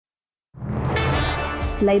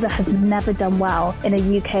Labour has never done well in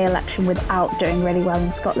a UK election without doing really well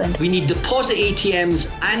in Scotland. We need deposit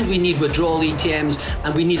ATMs and we need withdrawal ATMs,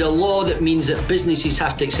 and we need a law that means that businesses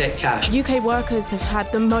have to accept cash. UK workers have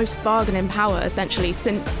had the most bargaining power essentially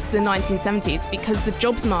since the 1970s because the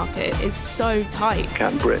jobs market is so tight.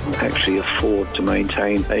 Can Britain actually afford to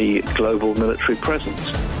maintain a global military presence?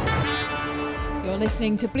 You're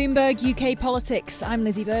listening to Bloomberg UK Politics. I'm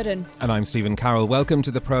Lizzie Burden. And I'm Stephen Carroll. Welcome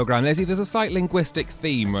to the programme. Lizzie, there's a slight linguistic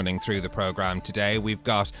theme running through the programme today. We've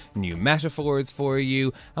got new metaphors for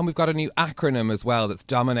you, and we've got a new acronym as well that's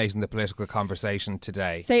dominating the political conversation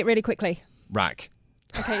today. Say it really quickly. RAC.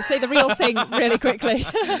 Okay, say the real thing really quickly.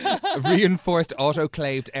 Reinforced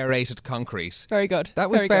autoclaved aerated concrete. Very good. That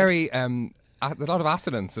was very a lot of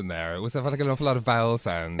assonance in there. It was like an awful lot of vowel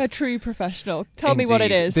sounds. A true professional. Tell Indeed. me what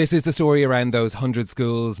it is. This is the story around those 100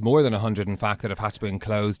 schools, more than 100 in fact, that have had to be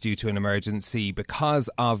closed due to an emergency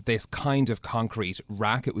because of this kind of concrete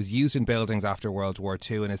rack. It was used in buildings after World War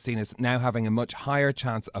II and is seen as now having a much higher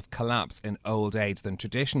chance of collapse in old age than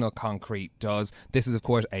traditional concrete does. This is, of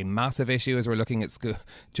course, a massive issue as we're looking at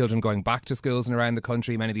children going back to schools and around the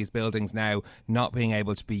country. Many of these buildings now not being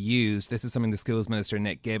able to be used. This is something the Schools Minister,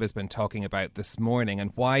 Nick Gibb, has been talking about this morning,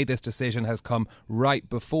 and why this decision has come right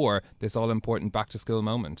before this all-important back-to-school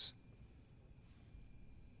moment.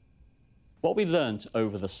 What we learned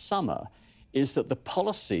over the summer is that the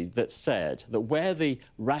policy that said that where the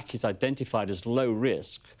rack is identified as low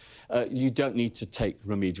risk, you don't need to take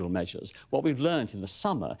remedial measures. What we've learned in the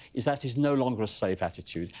summer is that is no longer a safe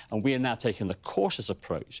attitude, and we are now taking the cautious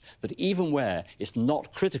approach that even where it's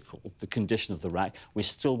not critical, the condition of the rack, we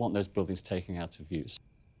still want those buildings taken out of use.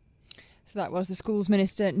 So that was the Schools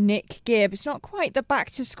Minister, Nick Gibb. It's not quite the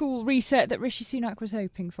back-to-school reset that Rishi Sunak was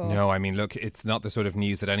hoping for. No, I mean, look, it's not the sort of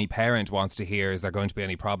news that any parent wants to hear. Is there going to be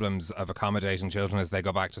any problems of accommodating children as they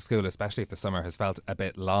go back to school, especially if the summer has felt a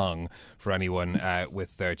bit long for anyone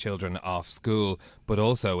with their children off school. But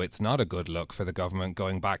also, it's not a good look for the government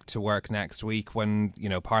going back to work next week when, you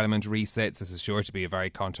know, Parliament resits. This is sure to be a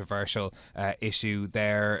very controversial issue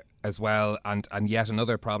there as well, and yet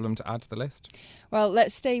another problem to add to the list. Well,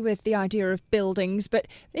 let's stay with the idea of buildings, but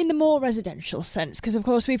in the more residential sense, because of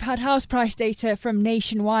course we've had house price data from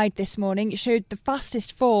Nationwide this morning. It showed the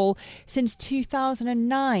fastest fall since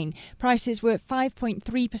 2009. Prices were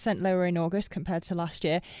 5.3% lower in August compared to last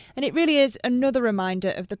year, and it really is another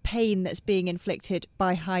reminder of the pain that's being inflicted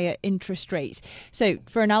by higher interest rates. So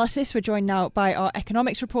for analysis, we're joined now by our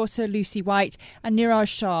economics reporter Lucy White and Niraj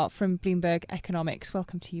Shah from Bloomberg Economics.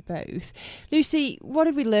 Welcome to you both. Lucy, what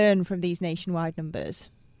did we learn from these Nationwide numbers?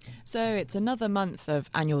 So it's another month of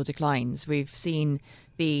annual declines. We've seen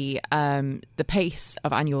the pace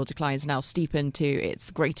of annual declines now steepen to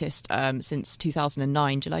its greatest since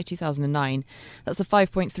 2009, July 2009. That's a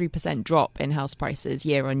 5.3% drop in house prices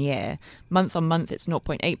year on year. Month on month, it's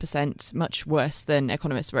 0.8%, much worse than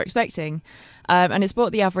economists were expecting. And it's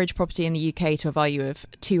brought the average property in the UK to a value of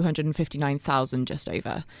 £259,000 just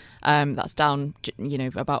over. That's down,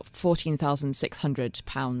 about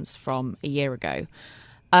 £14,600 from a year ago.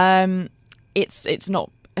 It's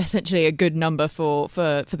not essentially a good number for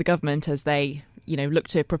the government as they look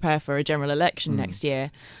to prepare for a general election next year.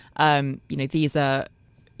 These are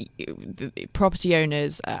property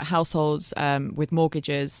owners, households with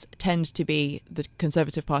mortgages tend to be the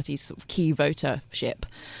Conservative Party's sort of key votership.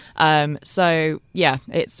 So yeah,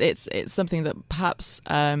 it's something that perhaps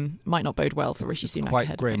might not bode well for Rishi Sunak.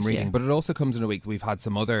 Quite grim reading, but it also comes in a week that we've had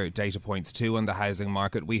some other data points too on the housing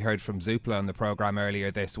market. We heard from Zoopla on the programme earlier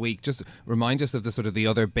this week. Just remind us of the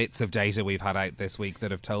other bits of data we've had out this week that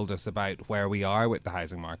have told us about where we are with the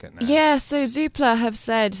housing market now. Yeah, so Zoopla have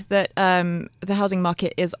said that the housing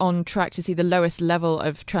market is on track to see the lowest level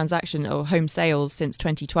of transaction or home sales since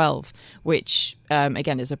 2012, which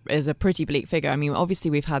again is a pretty bleak figure. I mean, obviously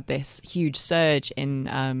we've had this huge surge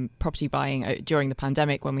in property buying during the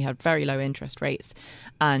pandemic when we had very low interest rates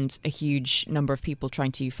and a huge number of people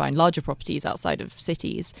trying to find larger properties outside of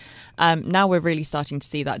cities. Now we're really starting to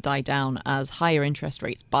see that die down as higher interest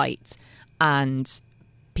rates bite and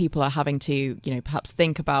people are having to, perhaps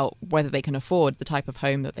think about whether they can afford the type of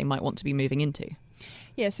home that they might want to be moving into.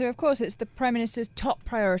 Yeah, so of course it's the Prime Minister's top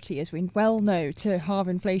priority, as we well know, to halve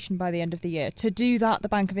inflation by the end of the year. To do that, the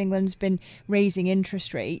Bank of England's been raising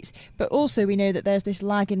interest rates, but also we know that there's this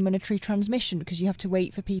lag in monetary transmission because you have to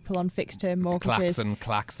wait for people on fixed-term mortgages.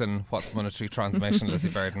 Klaxon, what's monetary transmission, Lizzie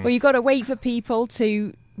Burden? Well, you've got to wait for people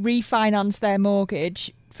to refinance their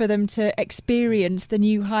mortgage for them to experience the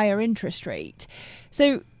new higher interest rate.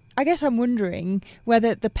 So I guess I'm wondering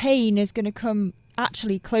whether the pain is going to come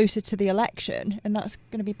actually closer to the election, and that's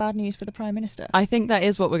going to be bad news for the Prime Minister. I think that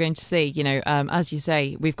is what we're going to see. As you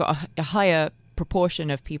say, we've got a higher proportion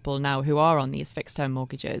of people now who are on these fixed term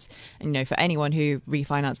mortgages. And, for anyone who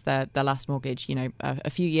refinanced their last mortgage, a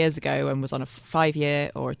few years ago and was on a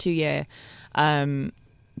 5-year or a 2-year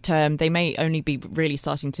term, they may only be really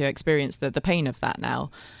starting to experience the pain of that now.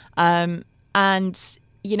 There's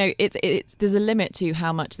a limit to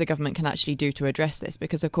how much the government can actually do to address this,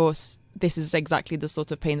 because, of course, this is exactly the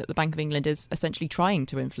sort of pain that the Bank of England is essentially trying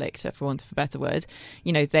to inflict, for want of a better word.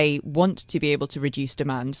 They want to be able to reduce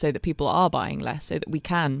demand so that people are buying less, so that we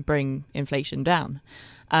can bring inflation down.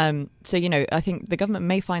 I think the government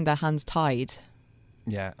may find their hands tied.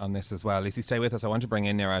 Yeah, on this as well. Lucy, stay with us. I want to bring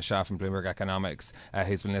in Neeraj Shah from Bloomberg Economics,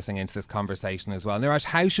 who's been listening into this conversation as well. Neeraj,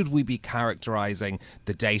 how should we be characterising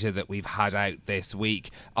the data that we've had out this week?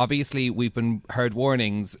 Obviously, we've heard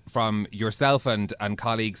warnings from yourself and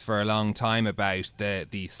colleagues for a long time about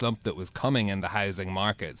the slump that was coming in the housing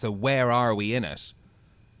market. So where are we in it?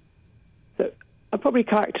 So I'd probably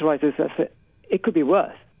characterise this as it could be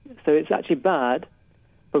worse. So it's actually bad,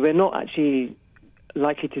 but we're not actually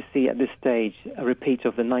likely to see at this stage a repeat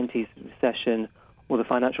of the 90s recession or the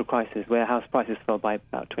financial crisis, where house prices fell by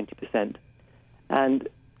about 20%. And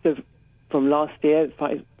so from last year,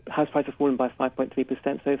 house prices have fallen by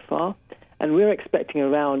 5.3% so far, and we're expecting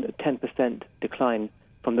around a 10% decline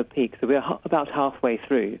from the peak. So we're about halfway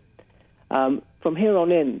through. From here on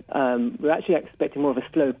in, we're actually expecting more of a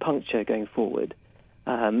slow puncture going forward.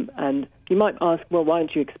 And you might ask, well, why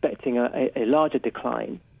aren't you expecting a larger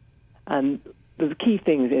decline? And the key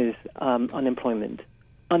thing is unemployment.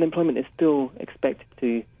 Unemployment is still expected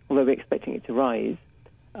to, although we're expecting it to rise,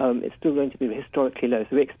 it's still going to be historically low.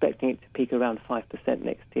 So we're expecting it to peak around 5%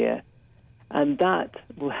 next year. And that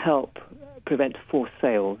will help prevent forced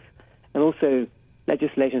sales. And also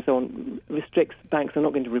legislation so on restricts banks are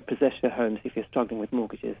not going to repossess your homes if you're struggling with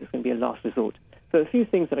mortgages. It's going to be a last resort. So a few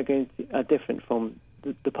things that are different from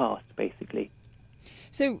the past, basically.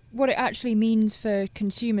 So what it actually means for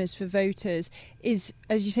consumers, for voters, is,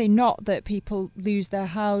 as you say, not that people lose their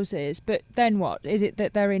houses, but then what? Is it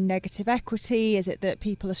that they're in negative equity? Is it that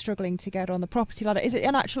people are struggling to get on the property ladder? Is it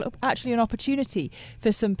actually an opportunity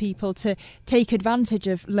for some people to take advantage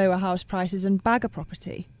of lower house prices and bag a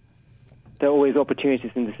property? There are always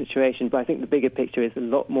opportunities in the situation, but I think the bigger picture is a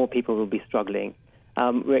lot more people will be struggling.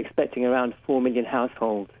 We're expecting around 4 million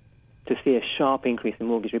households to see a sharp increase in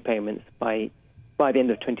mortgage repayments by the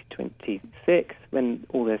end of 2026, when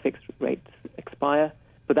all their fixed rates expire.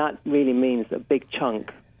 But that really means a big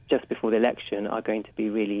chunk just before the election are going to be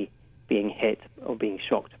really being hit or being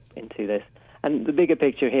shocked into this. And the bigger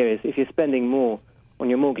picture here is if you're spending more on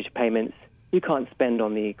your mortgage payments, you can't spend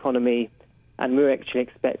on the economy, and we're actually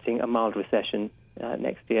expecting a mild recession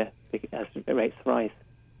next year as rates rise.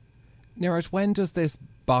 Neeraj, when does this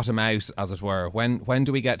bottom out, as it were? When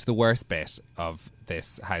do we get to the worst bit of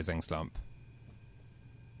this housing slump?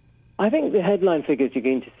 I think the headline figures you're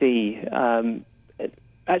going to see,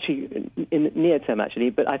 actually, in the near term, actually,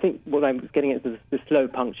 but I think what I'm getting at is the slow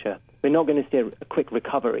puncture. We're not going to see a quick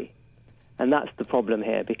recovery. And that's the problem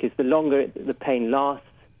here, because the longer the pain lasts,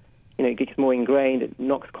 it gets more ingrained, it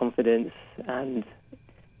knocks confidence, and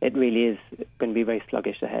it really is going to be very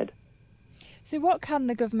sluggish ahead. So what can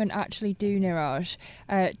the government actually do, Neeraj,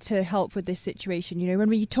 to help with this situation? When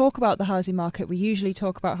we talk about the housing market, we usually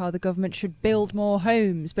talk about how the government should build more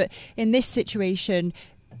homes. But in this situation,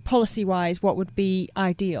 policy-wise, what would be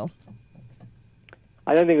ideal?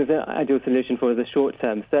 I don't think there's an ideal solution for the short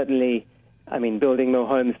term. Certainly, building more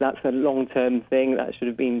homes, that's a long-term thing. That should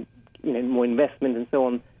have been, more investment and so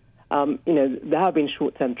on. There have been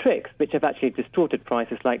short-term tricks which have actually distorted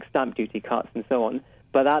prices, like stamp duty cuts and so on.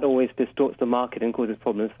 But that always distorts the market and causes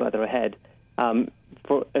problems further ahead.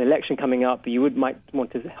 For an election coming up, you might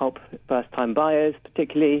want to help first-time buyers,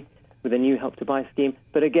 particularly with a new Help to Buy scheme.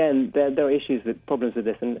 But again, there are problems with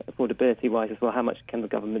this, and affordability-wise as well. How much can the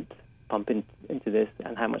government pump into this,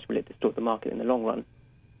 and how much will it distort the market in the long run?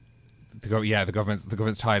 The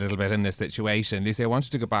government's tied a little bit in this situation. Lucy, I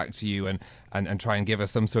wanted to go back to you and try and give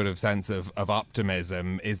us some sort of sense of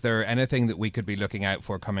optimism. Is there anything that we could be looking out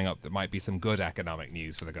for coming up that might be some good economic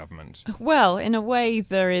news for the government? Well, in a way,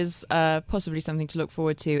 there is possibly something to look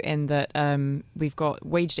forward to in that we've got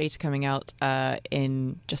wage data coming out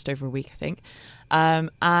in just over a week, I think.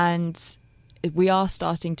 And we are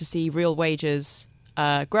starting to see real wages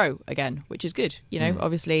grow again, which is good.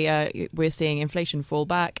 Obviously we're seeing inflation fall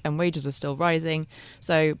back and wages are still rising.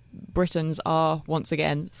 So Britons are once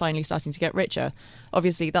again finally starting to get richer.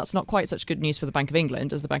 Obviously, that's not quite such good news for the Bank of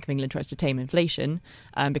England as the Bank of England tries to tame inflation,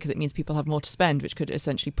 because it means people have more to spend, which could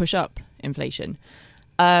essentially push up inflation.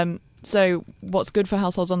 So what's good for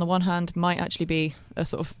households on the one hand might actually be a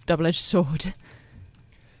sort of double-edged sword.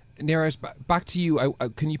 Neeraj, back to you.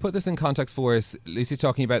 Can you put this in context for us? Lucy's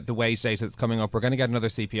talking about the wage data that's coming up. We're going to get another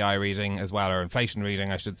CPI reading as well, or inflation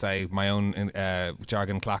reading, I should say. My own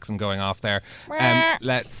jargon klaxon going off there.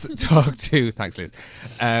 Let's talk to... Thanks, Liz.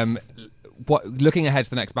 Looking ahead to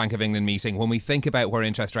the next Bank of England meeting, when we think about where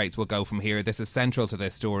interest rates will go from here, this is central to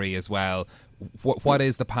this story as well. What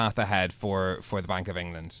is the path ahead for the Bank of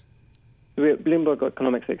England? Bloomberg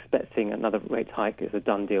Economics are expecting another rate hike. Is a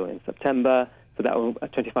done deal in September. So that will a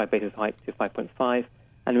 25 basis hike to 5.5,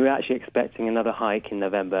 and we're actually expecting another hike in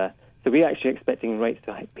November. So we're actually expecting rates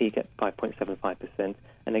to peak at 5.75%.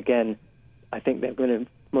 And again, I think they're going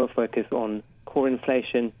to more focus on core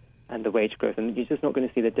inflation and the wage growth, and you're just not going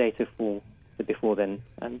to see the data fall before then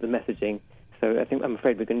and the messaging. So I'm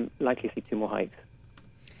afraid we're going to likely see 2 more hikes.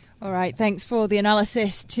 All right, thanks for the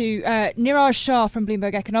analysis to Neeraj Shah from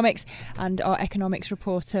Bloomberg Economics and our economics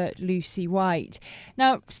reporter Lucy White.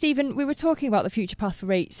 Now, Stephen, we were talking about the future path for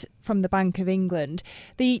rates from the Bank of England.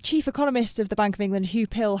 The chief economist of the Bank of England, Hugh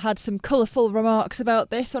Pill, had some colourful remarks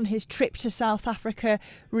about this on his trip to South Africa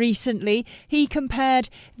recently. He compared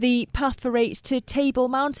the path for rates to Table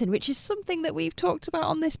Mountain, which is something that we've talked about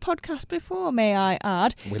on this podcast before, may I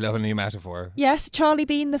add. We love a new metaphor. Yes, Charlie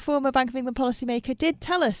Bean, the former Bank of England policymaker, did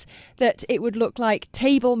tell us that it would look like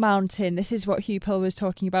Table Mountain. This is what Hugh Pill was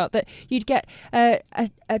talking about, that you'd get a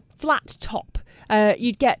flat top.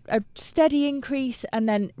 You'd get a steady increase and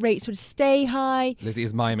then rates would stay high. Lizzie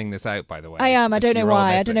is miming this out, by the way. I am. I don't know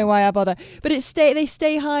why. I don't know why I bother. But they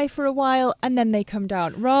stay high for a while and then they come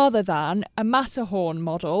down, rather than a Matterhorn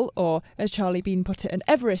model, or as Charlie Bean put it, an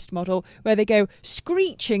Everest model, where they go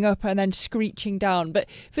screeching up and then screeching down. But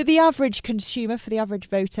for the average consumer, for the average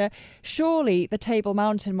voter, surely the Table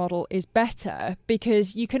Mountain model is better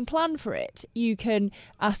because you can plan for it. You can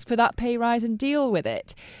ask for that pay rise and deal with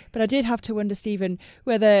it. But I did have to wonder, Stephen,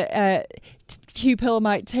 whether Hugh Pill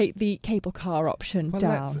might take the cable car option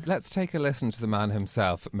down. Let's take a listen to the man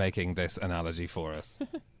himself making this analogy for us.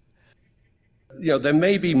 There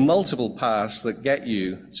may be multiple paths that get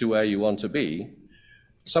you to where you want to be.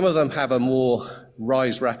 Some of them have a more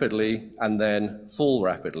rise rapidly and then fall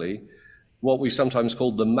rapidly, what we sometimes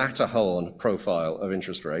call the Matterhorn profile of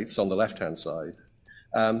interest rates on the left-hand side.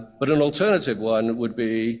 But an alternative one would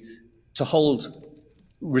be to hold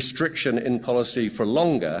restriction in policy for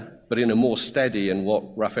longer, but in a more steady and what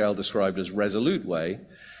Raphael described as resolute way,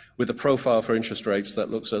 with a profile for interest rates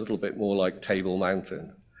that looks a little bit more like Table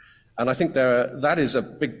Mountain. And I think that is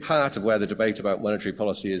a big part of where the debate about monetary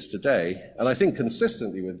policy is today. And I think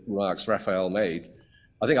consistently with remarks Raphael made,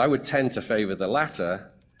 I think I would tend to favour the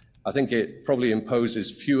latter. I think it probably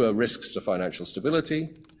imposes fewer risks to financial stability.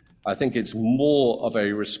 I think it's more of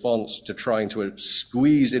a response to trying to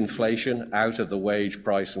squeeze inflation out of the wage,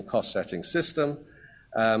 price and cost setting system.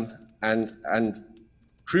 And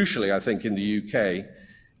crucially, I think in the UK,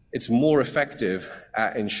 it's more effective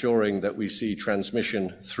at ensuring that we see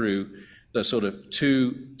transmission through the sort of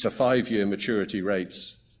 2 to 5 year maturity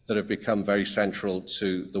rates that have become very central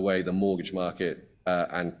to the way the mortgage market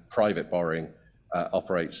and private borrowing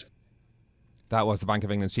operates. That was the Bank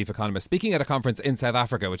of England's chief economist speaking at a conference in South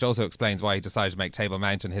Africa, which also explains why he decided to make Table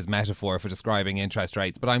Mountain his metaphor for describing interest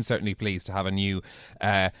rates. But I'm certainly pleased to have a new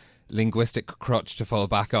linguistic crutch to fall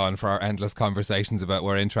back on for our endless conversations about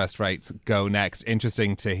where interest rates go next.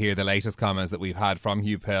 Interesting to hear the latest comments that we've had from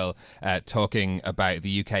Hugh Pill talking about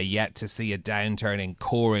the UK yet to see a downturn in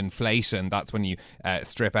core inflation. That's when you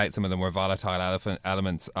strip out some of the more volatile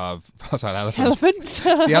elements of volatile elephants.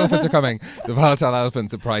 The elephants are coming. The volatile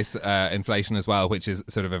elements of price inflation as well, which is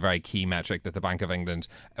sort of a very key metric that the Bank of England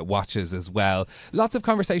watches as well. Lots of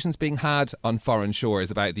conversations being had on foreign shores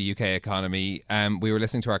about the UK economy. We were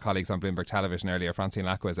listening to our colleagues on Bloomberg Television earlier. Francine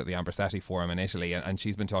Lacqua is at the Ambrosetti Forum in Italy, and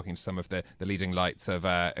she's been talking to some of the leading lights of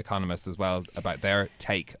economists as well about their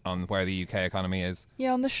take on where the UK economy is.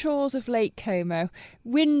 Yeah, on the shores of Lake Como.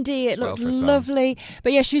 Windy, it looked lovely.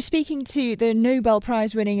 But yeah, she was speaking to the Nobel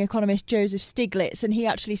Prize winning economist Joseph Stiglitz, and he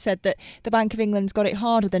actually said that the Bank of England's got it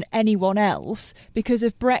harder than anyone else because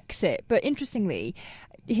of Brexit. But interestingly,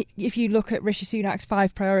 if you look at Rishi Sunak's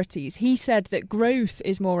 5 priorities, he said that growth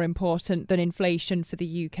is more important than inflation for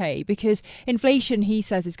the UK, because inflation, he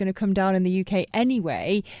says, is going to come down in the UK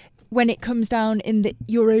anyway, when it comes down in the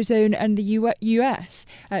Eurozone and the US.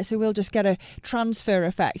 So we'll just get a transfer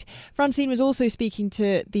effect. Francine was also speaking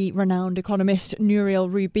to the renowned economist Nouriel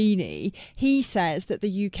Roubini. He says that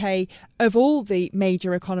the UK, of all the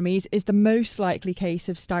major economies, is the most likely case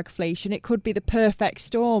of stagflation. It could be the perfect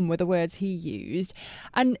storm, were the words he used.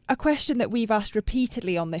 And a question that we've asked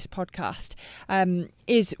repeatedly on this podcast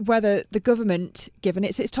is whether the government, given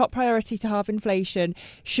it's its top priority to halve inflation,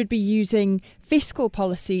 should be using fiscal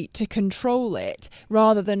policy to control it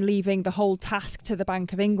rather than leaving the whole task to the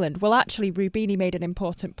Bank of England. Well, actually, Roubini made an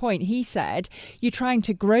important point. He said, you're trying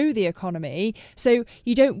to grow the economy, so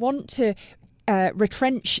you don't want to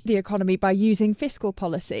retrench the economy by using fiscal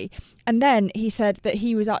policy. And then he said that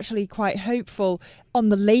he was actually quite hopeful on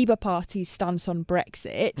the Labour Party's stance on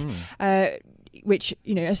Brexit, which,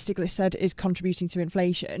 as Stiglitz said, is contributing to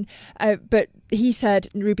inflation. But he said,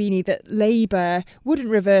 Roubini, that Labour wouldn't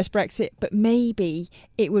reverse Brexit, but maybe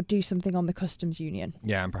it would do something on the customs union.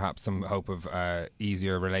 Yeah, and perhaps some hope of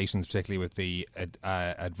easier relations, particularly with the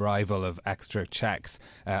arrival of extra checks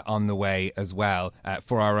on the way as well.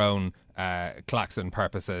 For our own Klaxon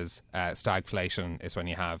purposes, stagflation is when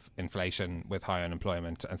you have inflation with high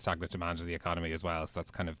unemployment and stagnant demand of the economy as well. So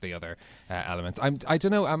that's kind of the other elements. I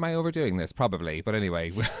don't know, am I overdoing this? Probably. But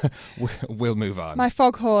anyway, we'll move on. My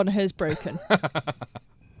foghorn has broken.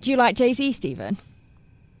 Do you like Jay-Z, Stephen?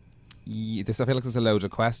 I feel like this is a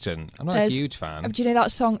loaded question. I'm not a huge fan. Do you know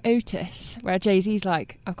that song Otis, where Jay-Z's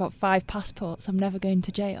like, I've got 5 passports, I'm never going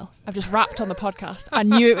to jail? I've just rapped on the podcast. I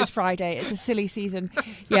knew it was Friday. It's a silly season.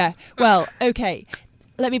 Yeah. Well, okay.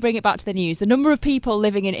 Let me bring it back to the news. The number of people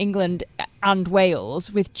living in England and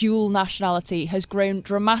Wales with dual nationality has grown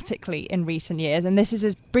dramatically in recent years, and this is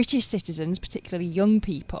as British citizens, particularly young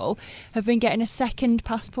people, have been getting a second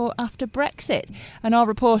passport after Brexit. And our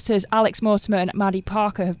reporters Alex Mortimer and Maddie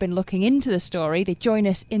Parker have been looking into the story. They join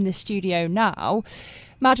us in the studio now.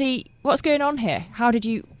 Maddie, what's going on here? How did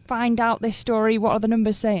you find out this story? What are the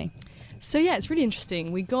numbers saying? So yeah, it's really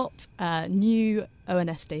interesting. We got new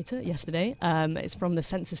ONS data yesterday. It's from the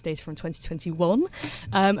census data from 2021.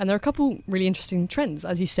 And there are a couple really interesting trends.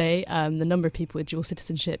 As you say, the number of people with dual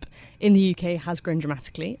citizenship in the UK has grown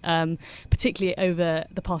dramatically. Particularly over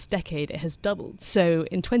the past decade, it has doubled. So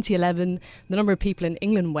in 2011, the number of people in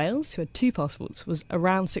England and Wales who had 2 passports was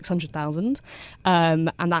around 600,000.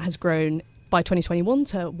 And that has grown by 2021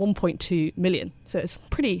 to 1.2 million. So it's a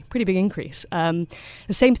pretty big increase. The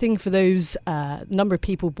same thing for those number of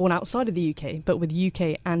people born outside of the UK, but with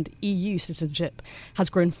UK and EU citizenship has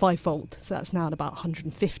grown 5-fold. So that's now at about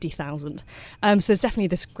 150,000. So there's definitely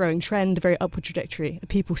this growing trend, a very upward trajectory of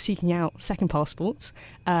people seeking out second passports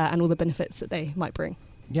and all the benefits that they might bring.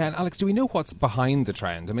 Yeah, and Alex, do we know what's behind the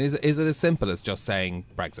trend? I mean, is it as simple as just saying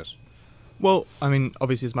Brexit? Well, I mean,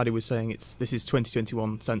 obviously, as Maddie was saying, this is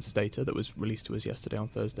 2021 census data that was released to us yesterday on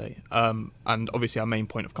Thursday. And obviously our main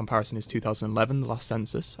point of comparison is 2011, the last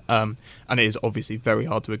census. And it is obviously very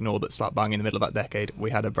hard to ignore that slap bang in the middle of that decade, we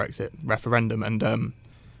had a Brexit referendum and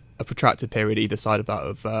a protracted period either side of that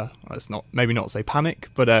of, let's not say panic,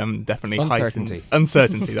 but definitely heightened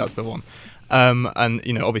uncertainty, that's the one. And,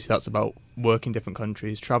 obviously that's about working different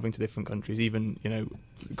countries, travelling to different countries, even,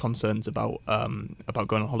 concerns about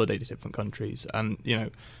going on holiday to different countries. And,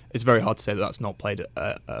 it's very hard to say that that's not played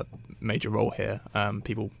a major role here.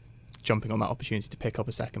 People jumping on that opportunity to pick up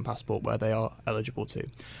a second passport where they are eligible to.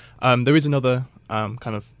 There is another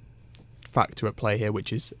kind of factor at play here,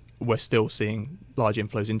 which is we're still seeing large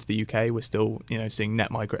inflows into the UK. We're still, seeing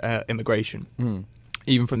net immigration,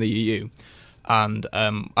 even from the EU. And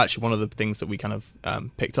actually one of the things that we kind of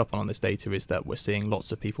picked up on this data is that we're seeing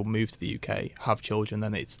lots of people move to the UK, have children,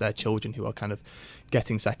 then it's their children who are kind of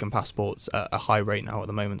getting second passports at a high rate now at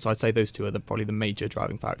the moment. So I'd say those two are probably the major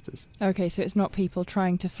driving factors. Okay, so it's not people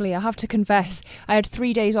trying to flee. I have to confess, I had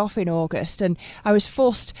 3 days off in August and I was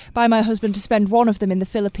forced by my husband to spend one of them in the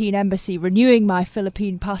Philippine embassy renewing my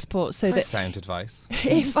Philippine passport so that sound advice.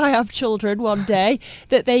 If I have children one day,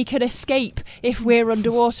 that they can escape if we're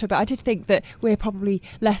underwater. But I did think that we're probably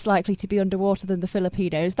less likely to be underwater than the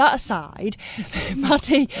Filipinos. That aside,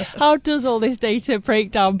 Maddie, how does all this data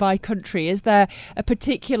break down by country? Is there a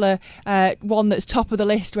particular one that's top of the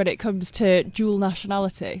list when it comes to dual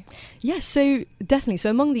nationality? Yes, so definitely. So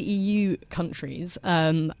among the EU countries,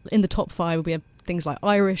 in the top 5 we have things like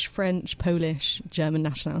Irish, French, Polish, German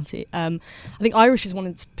nationality. I think Irish is one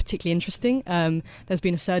that's particularly interesting. There's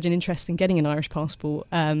been a surge in interest in getting an Irish passport,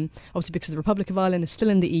 obviously because the Republic of Ireland is still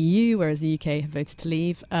in the EU, whereas the UK have voted to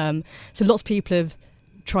leave. So lots of people have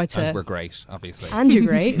try to... And we're great, obviously. And you're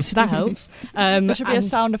great, so that helps. There should be a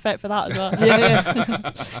sound effect for that as well.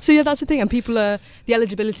 Yeah. So yeah, that's the thing. And the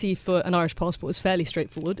eligibility for an Irish passport is fairly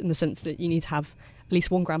straightforward in the sense that you need to have at least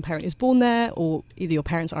one grandparent who's born there, or either your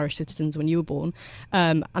parents are Irish citizens when you were born.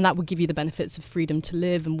 And that would give you the benefits of freedom to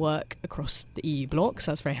live and work across the EU bloc,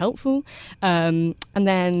 so that's very helpful. And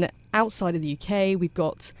then outside of the UK, we've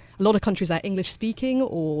got a lot of countries that are English speaking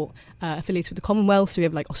or affiliated with the Commonwealth. So we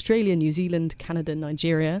have like Australia, New Zealand, Canada,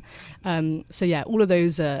 Nigeria. So yeah, all of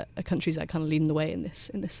those are countries that are kind of leading the way in this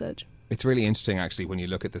surge. It's really interesting, actually, when you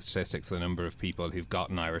look at the statistics, the number of people who've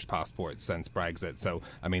gotten Irish passports since Brexit. So,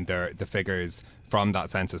 I mean, the figures from that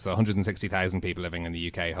census, 160,000 people living in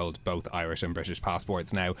the UK hold both Irish and British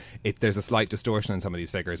passports. Now, there's a slight distortion in some of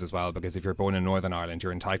these figures as well, because if you're born in Northern Ireland,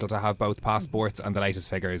 you're entitled to have both passports, and the latest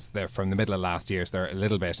figures, they're from the middle of last year, so they're a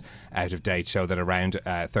little bit out of date, show that around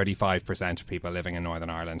 35% of people living in Northern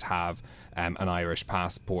Ireland have an Irish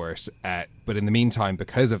passport. But in the meantime,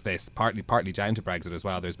 because of this, partly down to Brexit as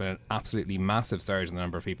well, there's been an absolutely massive surge in the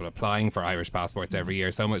number of people applying for Irish passports every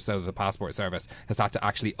year, so much so that the Passport Service has had to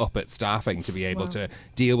actually up its staffing to be able to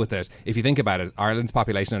deal with it. If you think about it, Ireland's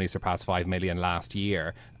population only surpassed 5 million last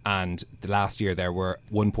year, and last year there were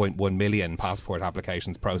 1.1 million passport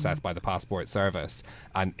applications processed by the Passport Service.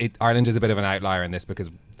 And Ireland is a bit of an outlier in this because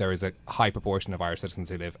there is a high proportion of Irish citizens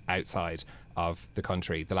who live outside of the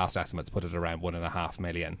country. The last estimates put it around 1.5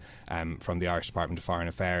 million from the Irish Department of Foreign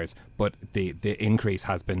Affairs. But the increase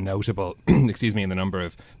has been notable, excuse me, in the number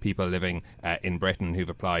of people living in Britain who've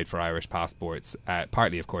applied for Irish passports.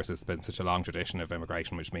 Partly, of course, it's been such a long tradition of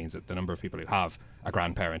immigration, which means that the number of people who have a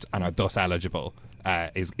grandparent and are thus eligible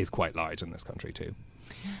is quite large in this country too.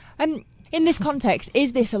 In this context,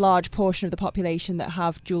 is this a large portion of the population that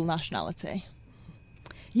have dual nationality?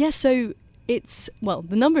 Yeah, so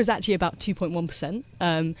the number is actually about 2.1%.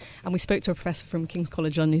 And we spoke to a professor from King's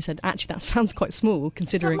College London who said, actually, that sounds quite small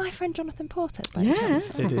considering... Is that my friend Jonathan Porter? By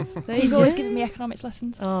chance? It is. He's always giving me economics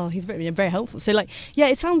lessons. Oh, he's very helpful. So,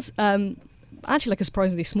 it sounds... actually like a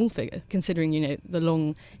surprisingly small figure considering the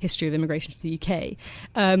long history of immigration to the UK,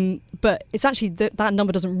 but it's actually that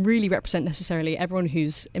number doesn't really represent necessarily everyone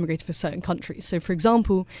who's immigrated from certain countries. So for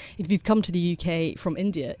example, if you've come to the UK from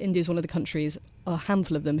India is one of the countries, a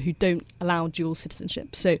handful of them, who don't allow dual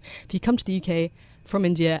citizenship. So if you come to the UK from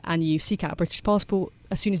India and you seek out a British passport,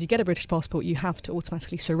 as soon as you get a British passport, you have to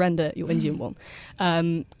automatically surrender your Indian one.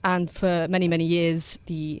 And for many, many years,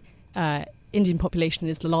 the Indian population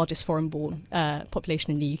is the largest foreign-born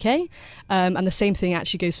population in the UK. And the same thing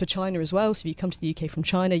actually goes for China as well. So if you come to the UK from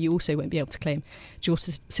China, you also won't be able to claim dual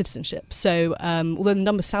citizenship. So although the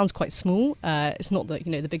number sounds quite small, it's not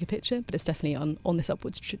the bigger picture, but it's definitely on this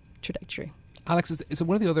upwards trajectory. Alex, so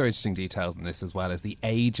one of the other interesting details in this as well is the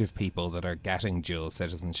age of people that are getting dual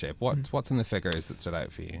citizenship. What's in the figures that stood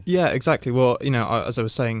out for you? Yeah, exactly. Well, as I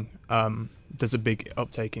was saying, there's a big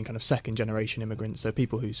uptake in kind of second generation immigrants, so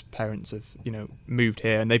people whose parents have moved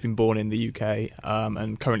here and they've been born in the UK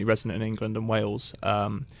and currently resident in England and Wales,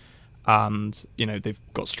 and they've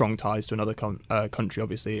got strong ties to another country,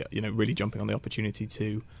 obviously really jumping on the opportunity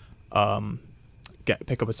to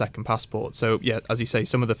pick up a second passport. So yeah, as you say,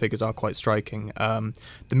 some of the figures are quite striking.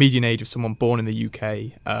 The median age of someone born in the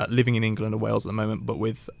UK, living in England or Wales at the moment, but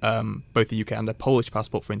with both the UK and a Polish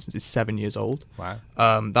passport, for instance, is 7 years old. Wow.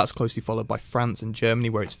 That's closely followed by France and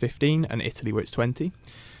Germany, where it's 15, and Italy, where it's 20.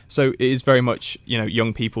 So it is very much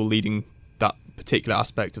young people leading that particular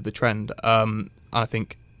aspect of the trend. And I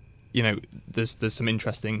think there's some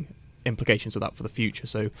interesting implications of that for the future.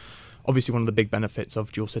 So obviously, one of the big benefits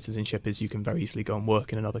of dual citizenship is you can very easily go and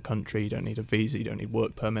work in another country. You don't need a visa, you don't need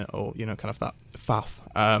work permit, or kind of that faff,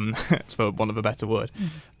 for want of a better word.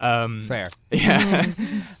 Fair. Yeah.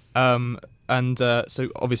 So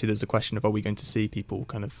obviously there's a question of, are we going to see people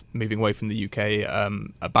kind of moving away from the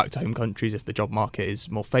UK back to home countries if the job market is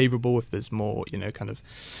more favourable, if there's more kind of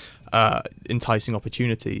enticing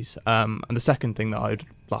opportunities. And the second thing that I'd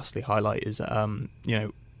lastly highlight is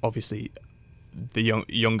obviously the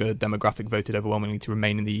younger demographic voted overwhelmingly to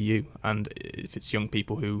remain in the EU, and if it's young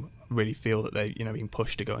people who really feel that they're being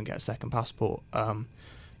pushed to go and get a second passport,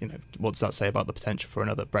 what does that say about the potential for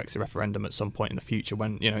another Brexit referendum at some point in the future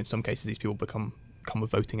when in some cases these people become of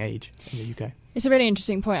voting age in the UK? It's a really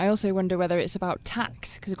interesting point. I also wonder whether it's about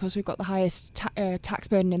tax, because of course we've got the highest tax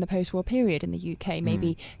burden in the post-war period in the UK,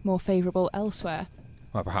 maybe more favourable elsewhere.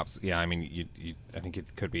 Well, perhaps, yeah. I mean, I think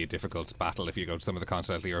it could be a difficult battle if you go to some of the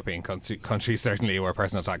continental European countries, certainly, where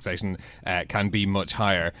personal taxation can be much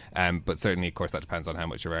higher. But certainly, of course, that depends on how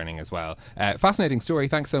much you're earning as well. Fascinating story.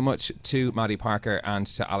 Thanks so much to Maddie Parker and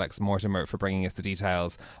to Alex Mortimer for bringing us the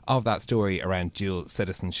details of that story around dual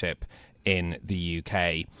citizenship in the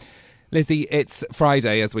UK. Lizzie, it's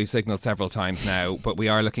Friday, as we've signalled several times now, but we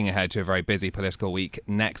are looking ahead to a very busy political week.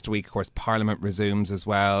 Next week, of course, Parliament resumes as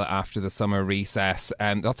well after the summer recess.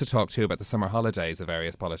 Lots to talk to about the summer holidays that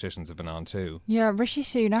various politicians have been on too. Yeah, Rishi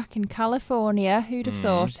Sunak in California, who'd have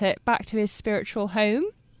thought it, back to his spiritual home.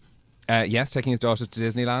 Yes, taking his daughter to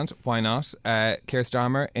Disneyland. Why not? Keir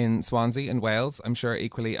Starmer in Swansea in Wales. I'm sure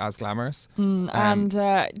equally as glamorous.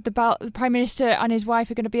 The Prime Minister and his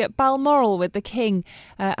wife are going to be at Balmoral with the King,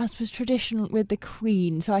 as was tradition with the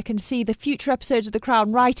Queen. So I can see the future episodes of The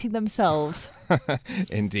Crown writing themselves.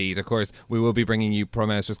 Indeed. Of course, we will be bringing you Prime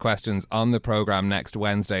Minister's questions on the programme next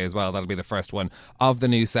Wednesday as well. That'll be the first one of the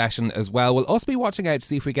new session as well. We'll also be watching out to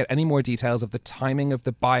see if we get any more details of the timing of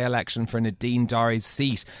the by-election for Nadine Dorries'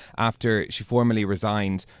 seat after she formally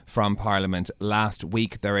resigned from Parliament last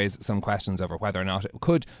week. There is some questions over whether or not it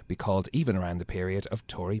could be called even around the period of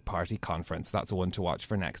Tory party conference. That's one to watch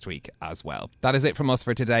for next week as well. That is it from us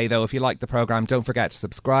for today, though. If you like the programme, don't forget to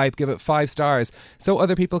subscribe, give it 5 stars so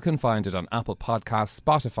other people can find it on Apple Podcasts,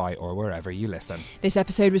 Spotify or wherever you listen. This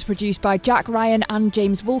episode was produced by Jack Ryan and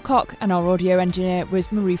James Woolcock, and our audio engineer was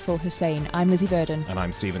Maruful Hussain. I'm Lizzie Burden. And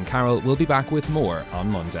I'm Stephen Carroll. We'll be back with more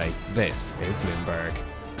on Monday. This is Bloomberg.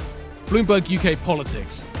 Bloomberg UK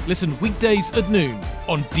Politics. Listen weekdays at noon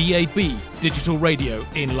on DAB Digital Radio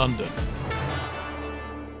in London.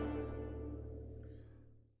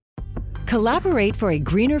 Collaborate for a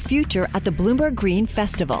greener future at the Bloomberg Green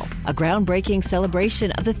Festival, a groundbreaking celebration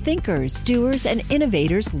of the thinkers, doers, and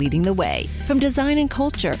innovators leading the way. From design and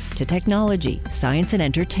culture to technology, science, and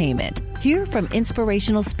entertainment. Hear from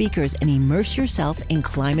inspirational speakers and immerse yourself in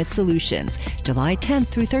climate solutions. July 10th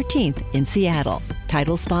through 13th in Seattle.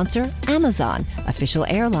 Title sponsor, Amazon. Official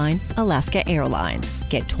airline, Alaska Airlines.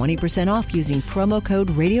 Get 20% off using promo code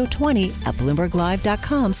Radio20 at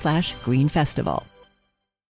BloombergLive.com/Green Festival.